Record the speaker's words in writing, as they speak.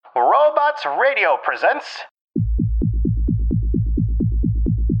Robots Radio presents...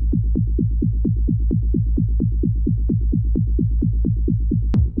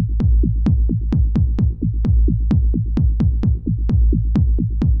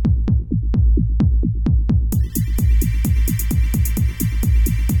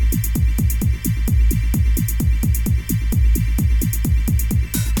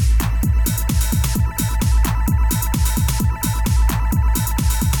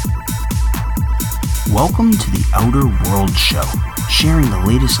 Welcome to the Outer World Show, sharing the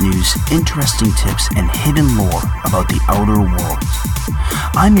latest news, interesting tips, and hidden lore about the Outer Worlds.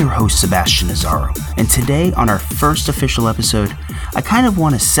 I'm your host, Sebastian Nazaro, and today, on our first official episode, I kind of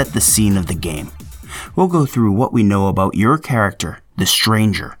want to set the scene of the game. We'll go through what we know about your character, the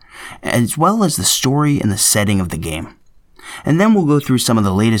Stranger, as well as the story and the setting of the game. And then we'll go through some of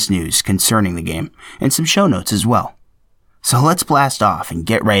the latest news concerning the game, and some show notes as well. So let's blast off and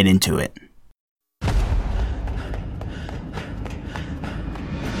get right into it.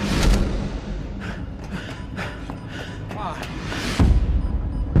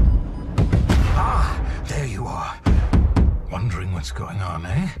 What's going on,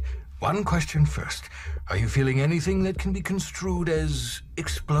 eh? One question first. Are you feeling anything that can be construed as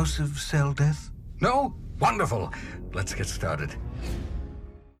explosive cell death? No? Wonderful. Let's get started.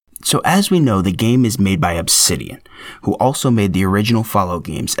 So as we know, the game is made by Obsidian, who also made the original Fallout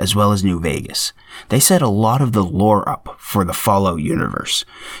games as well as New Vegas. They set a lot of the lore up for the Fallout universe.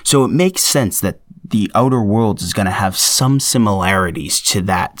 So it makes sense that the Outer Worlds is going to have some similarities to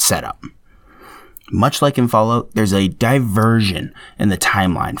that setup. Much like in Fallout, there's a diversion in the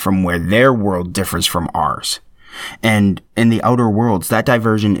timeline from where their world differs from ours. And in the Outer Worlds, that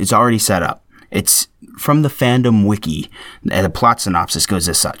diversion is already set up. It's from the fandom wiki, and the plot synopsis goes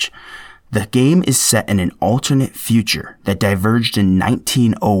as such. The game is set in an alternate future that diverged in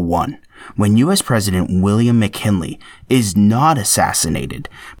 1901, when U.S. President William McKinley is not assassinated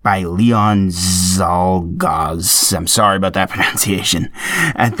by Leon Czolgosz, I'm sorry about that pronunciation,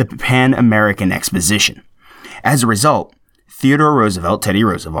 at the Pan American Exposition. As a result, Theodore Roosevelt, Teddy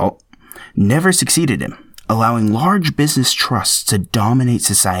Roosevelt, never succeeded him, allowing large business trusts to dominate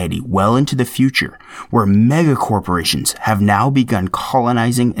society well into the future, where megacorporations have now begun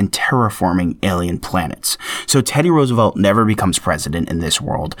colonizing and terraforming alien planets. So Teddy Roosevelt never becomes president in this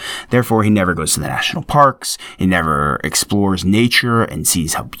world. Therefore, he never goes to the national parks, he never explores nature and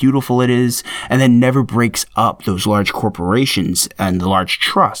sees how beautiful it is, and then never breaks up those large corporations and the large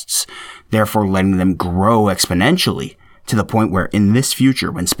trusts, therefore letting them grow exponentially. To the point where in this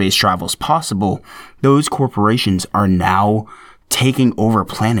future, when space travel is possible, those corporations are now taking over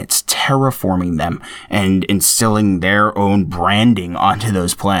planets, terraforming them, and instilling their own branding onto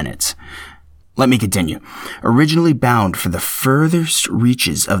those planets. Let me continue. Originally bound for the furthest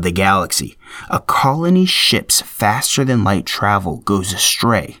reaches of the galaxy, a colony ship's faster-than-light travel goes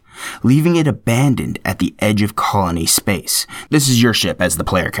astray, leaving it abandoned at the edge of colony space. This is your ship as the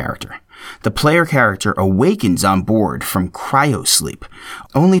player character. The player character awakens on board from cryosleep,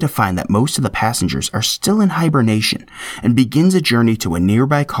 only to find that most of the passengers are still in hibernation, and begins a journey to a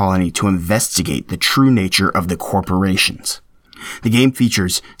nearby colony to investigate the true nature of the corporations. The game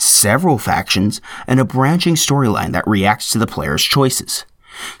features several factions and a branching storyline that reacts to the player's choices.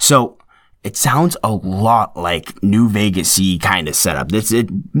 So, it sounds a lot like New Vegas-y kind of setup. It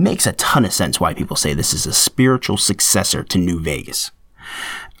makes a ton of sense why people say this is a spiritual successor to New Vegas.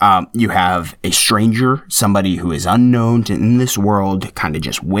 You have a stranger, somebody who is unknown in this world, kind of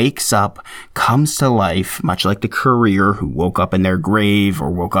just wakes up, comes to life, much like the courier who woke up in their grave or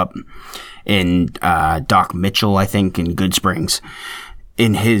woke up in Doc Mitchell, I think, in Good Springs,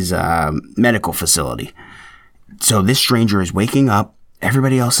 in his medical facility. So this stranger is waking up,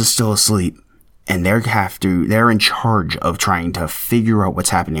 everybody else is still asleep, and they're in charge of trying to figure out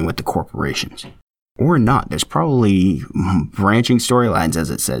what's happening with the corporations. Or not. There's probably branching storylines,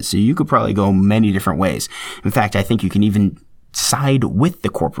 as it says, so you could probably go many different ways. In fact, I think you can even side with the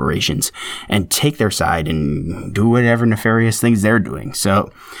corporations and take their side and do whatever nefarious things they're doing.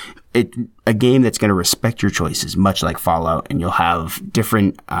 So, a game that's going to respect your choices, much like Fallout, and you'll have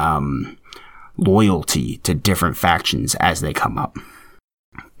different loyalty to different factions as they come up.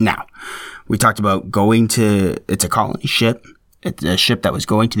 Now, we talked about it's a colony ship. It's a ship that was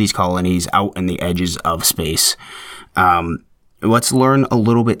going to these colonies out in the edges of space. Let's learn a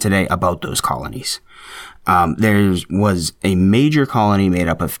little bit today about those colonies. There was a major colony made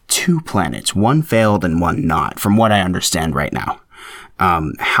up of 2 planets. One failed and one not, from what I understand right now.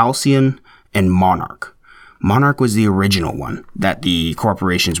 Halcyon and Monarch. Monarch was the original one that the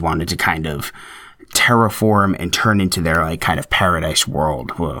corporations wanted to kind of terraform and turn into their like kind of paradise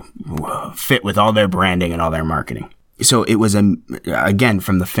world, fit with all their branding and all their marketing. So it was, again,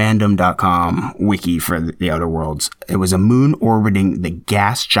 from the fandom.com wiki for the Outer Worlds, it was a moon orbiting the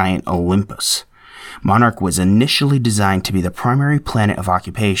gas giant Olympus. Monarch was initially designed to be the primary planet of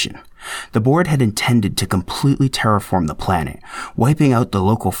occupation. The board had intended to completely terraform the planet, wiping out the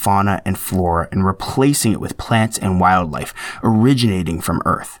local fauna and flora and replacing it with plants and wildlife originating from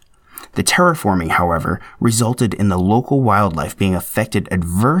Earth. The terraforming, however, resulted in the local wildlife being affected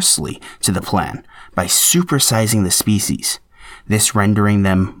adversely to the plan by supersizing the species, this rendering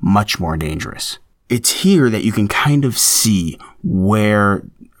them much more dangerous. It's here that you can kind of see where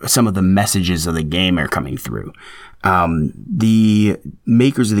some of the messages of the game are coming through. The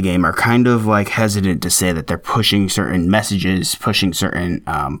makers of the game are kind of like hesitant to say that they're pushing certain messages, pushing certain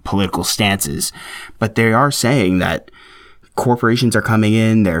political stances, but they are saying that corporations are coming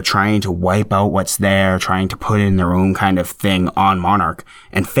in, they're trying to wipe out what's there, trying to put in their own kind of thing on Monarch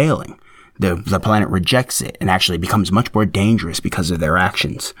and failing. The planet rejects it and actually becomes much more dangerous because of their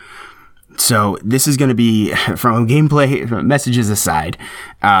actions. So this is going to be, from gameplay messages aside,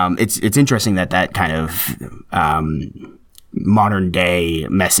 it's interesting that kind of modern day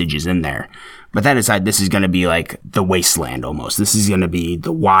message is in there. But that aside, this is going to be like the wasteland almost. This is going to be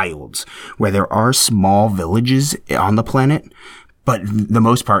the wilds, where there are small villages on the planet, but the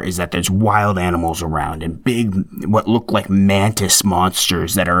most part is that there's wild animals around and big, what look like mantis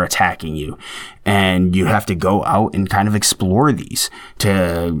monsters that are attacking you. And you have to go out and kind of explore these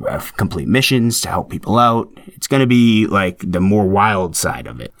to complete missions, to help people out. It's going to be like the more wild side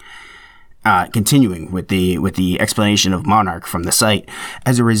of it. Continuing with the explanation of Monarch from the site,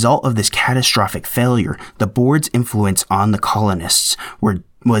 as a result of this catastrophic failure, the board's influence on the colonists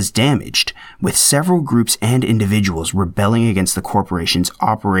was damaged, with several groups and individuals rebelling against the corporations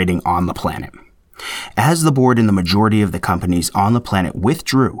operating on the planet. As the board and the majority of the companies on the planet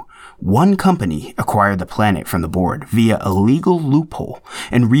withdrew, one company acquired the planet from the board via a legal loophole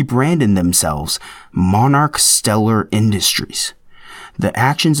and rebranded themselves Monarch Stellar Industries. The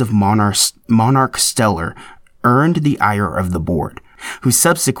actions of Monarch Stellar earned the ire of the board, who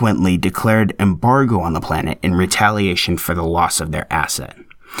subsequently declared embargo on the planet in retaliation for the loss of their asset.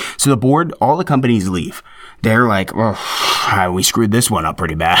 So the board, all the companies leave. They're like, well, we screwed this one up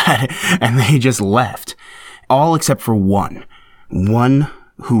pretty bad. And they just left. All except for one. One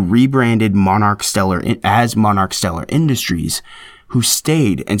who rebranded Monarch Stellar as Monarch Stellar Industries, who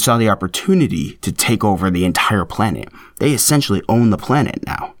stayed and saw the opportunity to take over the entire planet. They essentially own the planet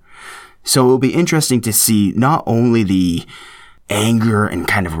now. So it'll be interesting to see not only the anger and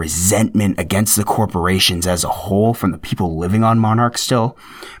kind of resentment against the corporations as a whole from the people living on Monarch still,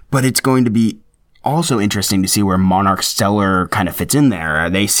 but it's going to be also interesting to see where Monarch Stellar kind of fits in there. Are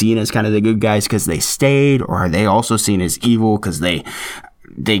they seen as kind of the good guys because they stayed, or are they also seen as evil because they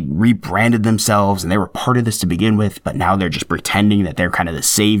rebranded themselves and they were part of this to begin with, but now they're just pretending that they're kind of the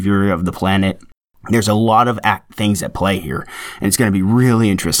savior of the planet? There's a lot of things at play here, and it's going to be really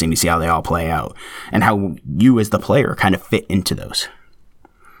interesting to see how they all play out and how you as the player kind of fit into those.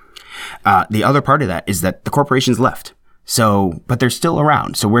 The other part of that is that the corporations left, but they're still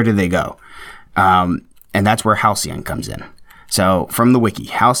around. So where do they go? And that's where Halcyon comes in. So from the wiki,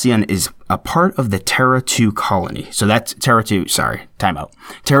 Halcyon is a part of the Terra 2 colony. So that's Terra 2, timeout.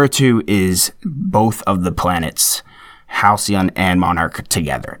 Terra 2 is both of the planets, Halcyon and Monarch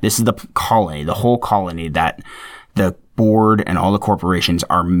together. This is the colony, the whole colony that the board and all the corporations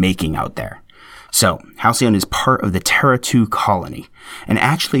are making out there. So Halcyon is part of the Terra 2 colony and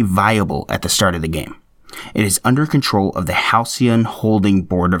actually viable at the start of the game. It is under control of the Halcyon Holding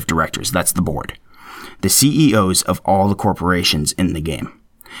Board of Directors. That's the board. The CEOs of all the corporations in the game.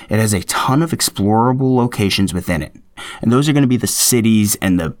 It has a ton of explorable locations within it. And those are going to be the cities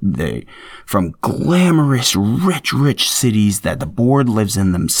and the from glamorous, rich cities that the board lives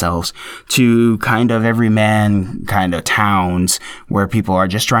in themselves to kind of everyman kind of towns where people are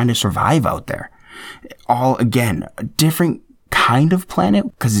just trying to survive out there. All, again, a different kind of planet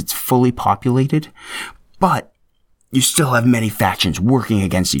because it's fully populated, but you still have many factions working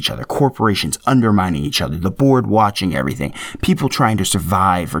against each other, corporations undermining each other, the board watching everything, people trying to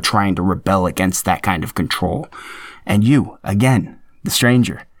survive or trying to rebel against that kind of control. And you, again, the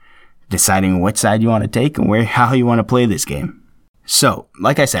stranger, deciding what side you want to take and how you want to play this game. So,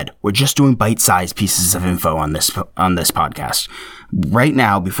 like I said, we're just doing bite-sized pieces of info on this podcast. Right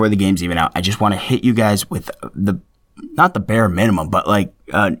now, before the game's even out, I just want to hit you guys with not the bare minimum, but like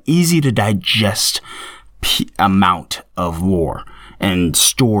an easy to digest amount of lore and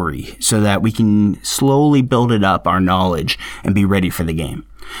story so that we can slowly build it up, our knowledge, and be ready for the game.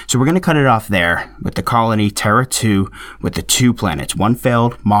 So we're going to cut it off there with the colony Terra 2 with the 2 planets. One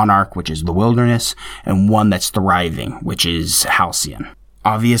failed, Monarch, which is the wilderness, and one that's thriving, which is Halcyon.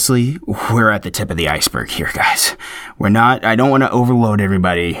 Obviously, we're at the tip of the iceberg here, guys. I don't want to overload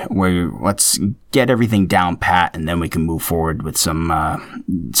everybody. Let's get everything down pat, and then we can move forward with some of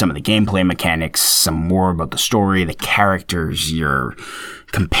the gameplay mechanics, some more about the story, the characters, your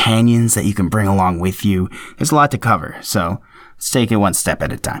companions that you can bring along with you. There's a lot to cover, so let's take it one step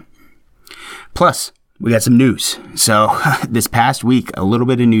at a time. Plus, we got some news. So, this past week, a little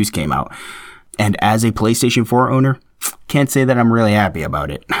bit of news came out, and as a PlayStation 4 owner, can't say that I'm really happy about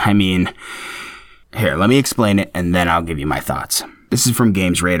it. I mean, here, let me explain it, and then I'll give you my thoughts. This is from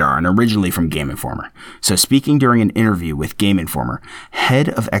Games Radar and originally from Game Informer. So speaking during an interview with Game Informer, head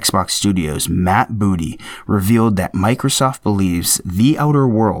of Xbox Studios Matt Booty revealed that Microsoft believes The Outer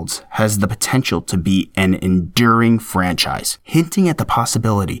Worlds has the potential to be an enduring franchise, hinting at the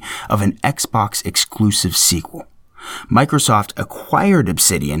possibility of an Xbox exclusive sequel. Microsoft acquired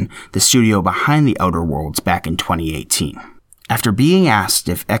Obsidian, the studio behind The Outer Worlds, back in 2018. After being asked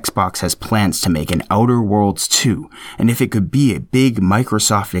if Xbox has plans to make an Outer Worlds 2, and if it could be a big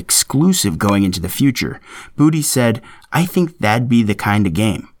Microsoft exclusive going into the future, Booty said, "I think that'd be the kind of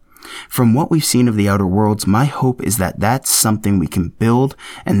game. From what we've seen of The Outer Worlds, my hope is that that's something we can build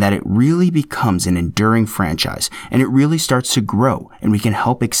and that it really becomes an enduring franchise, and it really starts to grow, and we can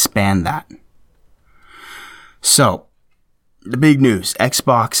help expand that." So, the big news,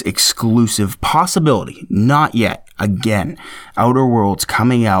 Xbox exclusive possibility, not yet. Again, Outer Worlds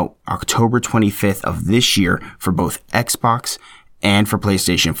coming out October 25th of this year for both Xbox and for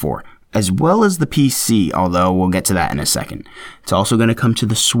PlayStation 4, as well as the PC, although we'll get to that in a second. It's also going to come to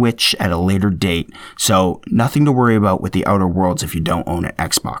the Switch at a later date, so nothing to worry about with the Outer Worlds if you don't own an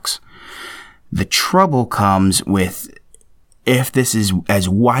Xbox. The trouble comes with if this is as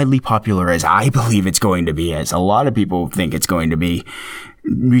widely popular as I believe it's going to be, as a lot of people think it's going to be,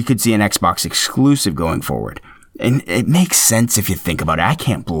 we could see an Xbox exclusive going forward. And it makes sense if you think about it. I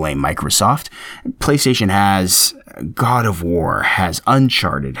can't blame Microsoft. PlayStation has God of War, has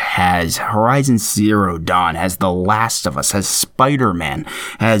Uncharted, has Horizon Zero Dawn, has The Last of Us, has Spider-Man,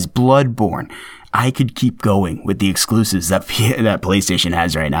 has Bloodborne. I could keep going with the exclusives that PlayStation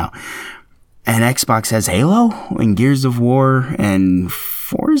has right now. And Xbox has Halo and Gears of War and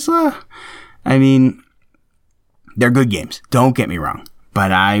Forza. I mean, they're good games. Don't get me wrong.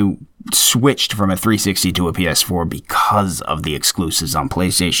 But I switched from a 360 to a PS4 because of the exclusives on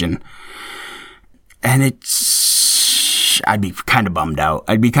PlayStation. And I'd be kind of bummed out.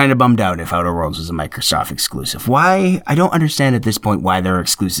 I'd be kind of bummed out if Outer Worlds was a Microsoft exclusive. Why? I don't understand at this point why they're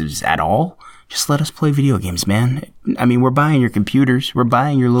exclusives at all. Just let us play video games, man. I mean, we're buying your computers. We're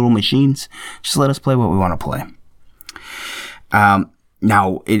buying your little machines. Just let us play what we want to play.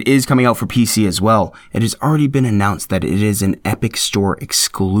 Now, it is coming out for PC as well. It has already been announced that it is an Epic Store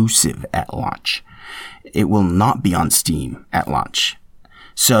exclusive at launch. It will not be on Steam at launch.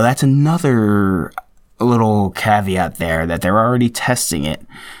 So that's another little caveat there that they're already testing it.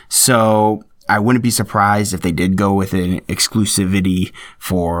 So I wouldn't be surprised if they did go with an exclusivity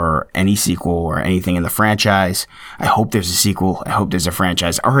for any sequel or anything in the franchise. I hope there's a sequel. I hope there's a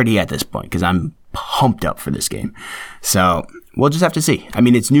franchise already at this point because I'm pumped up for this game. So we'll just have to see. I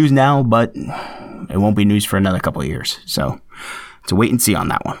mean, it's news now, but it won't be news for another couple of years. So it's a wait and see on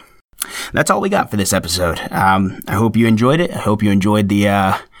that one. That's all we got for this episode. I hope you enjoyed it. I hope you enjoyed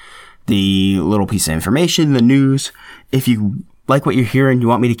the little piece of information, the news. If you like what you're hearing, you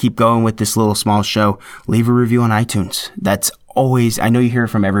want me to keep going with this little small show, leave a review on iTunes. That's always, I know you hear it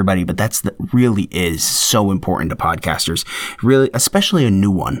from everybody, but really is so important to podcasters. Really, especially a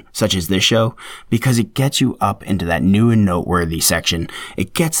new one, such as this show, because it gets you up into that new and noteworthy section.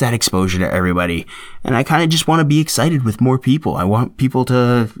 It gets that exposure to everybody. And I kind of just want to be excited with more people. I want people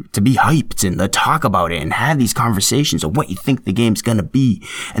to be hyped and to talk about it and have these conversations of what you think the game's going to be.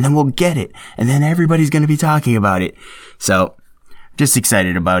 And then we'll get it. And then everybody's going to be talking about it. So just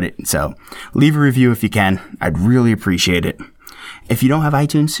excited about it. So leave a review if you can. I'd really appreciate it. If you don't have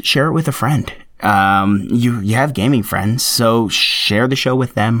iTunes, share it with a friend. You have gaming friends, so share the show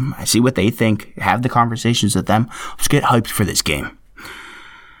with them. I see what they think. Have the conversations with them. Let's get hyped for this game.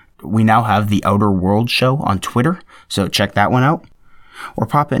 We now have the Outer Worlds show on Twitter, so check that one out. Or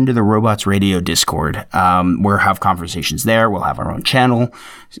pop into the Robots Radio Discord. We'll have conversations there. We'll have our own channel.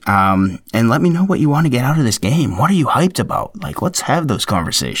 And let me know what you want to get out of this game. What are you hyped about? Let's have those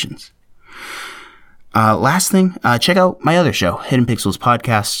conversations. Last thing, check out my other show, Hidden Pixels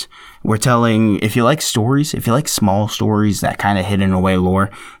Podcast. We're telling, if you like stories, if you like small stories, that kind of hidden away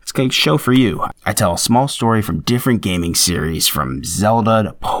lore, it's a show for you. I tell a small story from different gaming series, from Zelda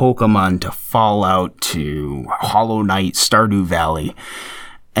to Pokemon to Fallout to Hollow Knight, Stardew Valley,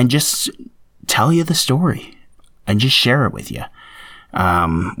 and just tell you the story and just share it with you.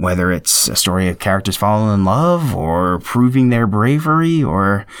 Whether it's a story of characters falling in love or proving their bravery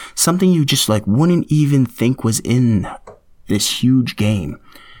or something you just like wouldn't even think was in this huge game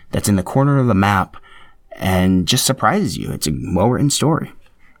that's in the corner of the map and just surprises you. It's a well-written story.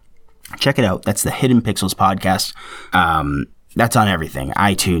 Check it out. That's the Hidden Pixels Podcast. That's on everything.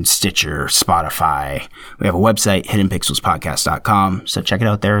 iTunes, Stitcher, Spotify. We have a website, hiddenpixelspodcast.com. So check it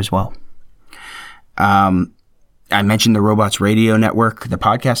out there as well. I mentioned the Robots Radio Network, the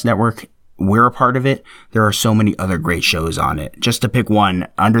podcast network. We're a part of it. There are so many other great shows on it. Just to pick one,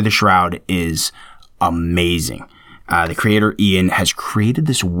 Under the Shroud is amazing. The creator, Ian, has created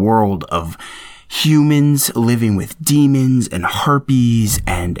this world of humans living with demons and harpies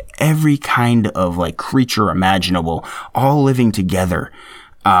and every kind of like creature imaginable, all living together.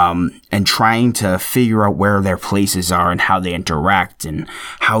 And trying to figure out where their places are and how they interact and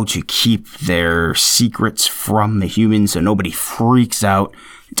how to keep their secrets from the humans so nobody freaks out.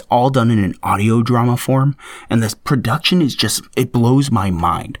 It's all done in an audio drama form, and the production is just, it blows my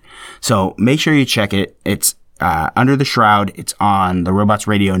mind. So make sure you check it. It's Under the Shroud. It's on the Robots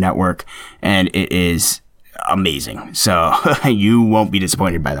Radio Network, and it is amazing. So you won't be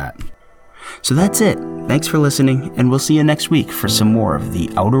disappointed by that. So that's it. Thanks for listening, and we'll see you next week for some more of the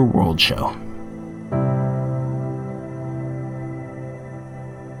Outer World Show.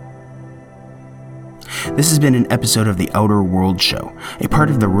 This has been an episode of the Outer World Show, a part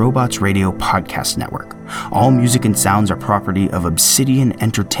of the Robots Radio Podcast Network. All music and sounds are property of Obsidian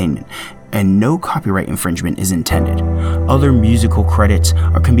Entertainment, and no copyright infringement is intended. Other musical credits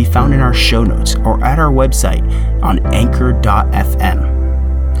can be found in our show notes or at our website on anchor.fm.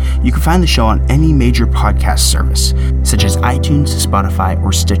 You can find the show on any major podcast service, such as iTunes, Spotify,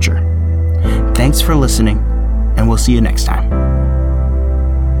 or Stitcher. Thanks for listening, and we'll see you next time.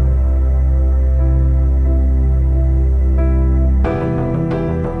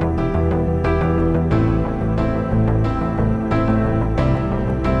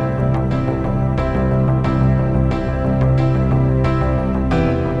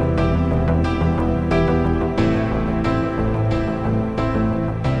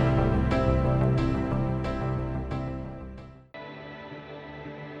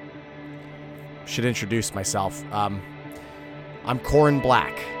 Should introduce myself. I'm Corin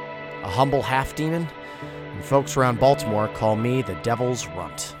Black, a humble half-demon, and folks around Baltimore call me the Devil's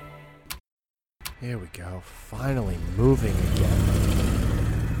Runt. Here we go, finally moving again.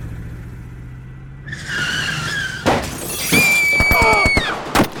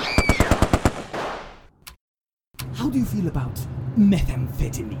 How do you feel about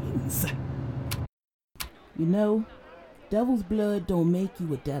methamphetamines? You know, devil's blood don't make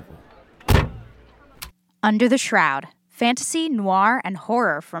you a devil. Under the Shroud, fantasy, noir, and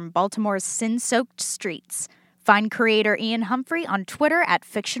horror from Baltimore's sin-soaked streets. Find creator Ian Humphrey on Twitter at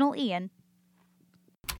FictionalIan.